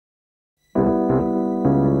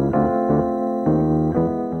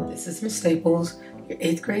This is Ms. Staples, your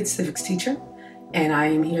 8th grade civics teacher, and I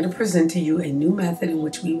am here to present to you a new method in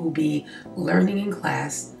which we will be learning in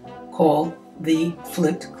class called the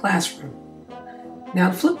flipped classroom.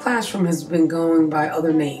 Now, the flipped classroom has been going by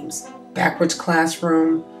other names: backwards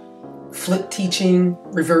classroom, flipped teaching,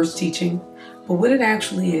 reverse teaching. But what it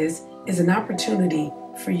actually is an opportunity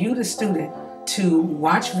for you, the student, to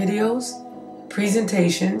watch videos,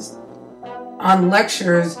 presentations on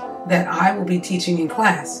lectures that I will be teaching in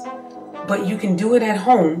class. But you can do it at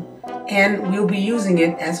home, and we'll be using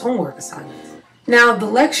it as homework assignments. Now, the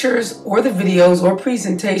lectures or the videos or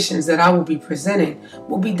presentations that I will be presenting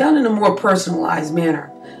will be done in a more personalized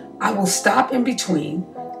manner. I will stop in between,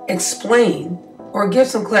 explain, or give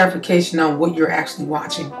some clarification on what you're actually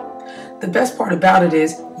watching. The best part about it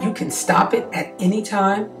is you can stop it at any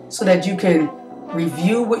time so that you can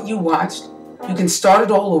review what you watched. You can start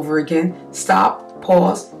it all over again, stop,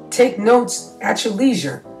 pause, take notes at your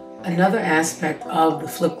leisure. Another aspect of the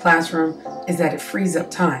flipped classroom is that it frees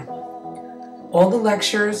up time. All the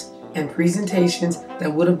lectures and presentations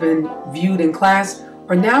that would have been viewed in class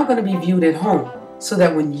are now going to be viewed at home, so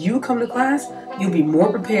that when you come to class, you'll be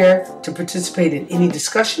more prepared to participate in any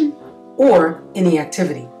discussion or any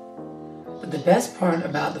activity. But the best part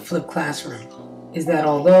about the flipped classroom is that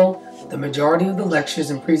although the majority of the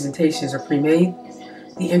lectures and presentations are pre-made,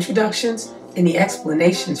 the introductions and the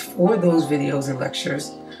explanations for those videos and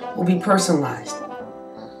lectures will be personalized.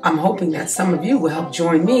 I'm hoping that some of you will help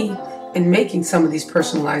join me in making some of these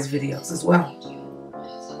personalized videos as well.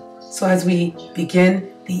 So as we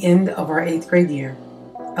begin the end of our 8th grade year,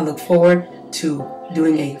 I look forward to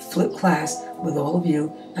doing a flipped class with all of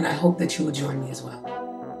you, and I hope that you will join me as well.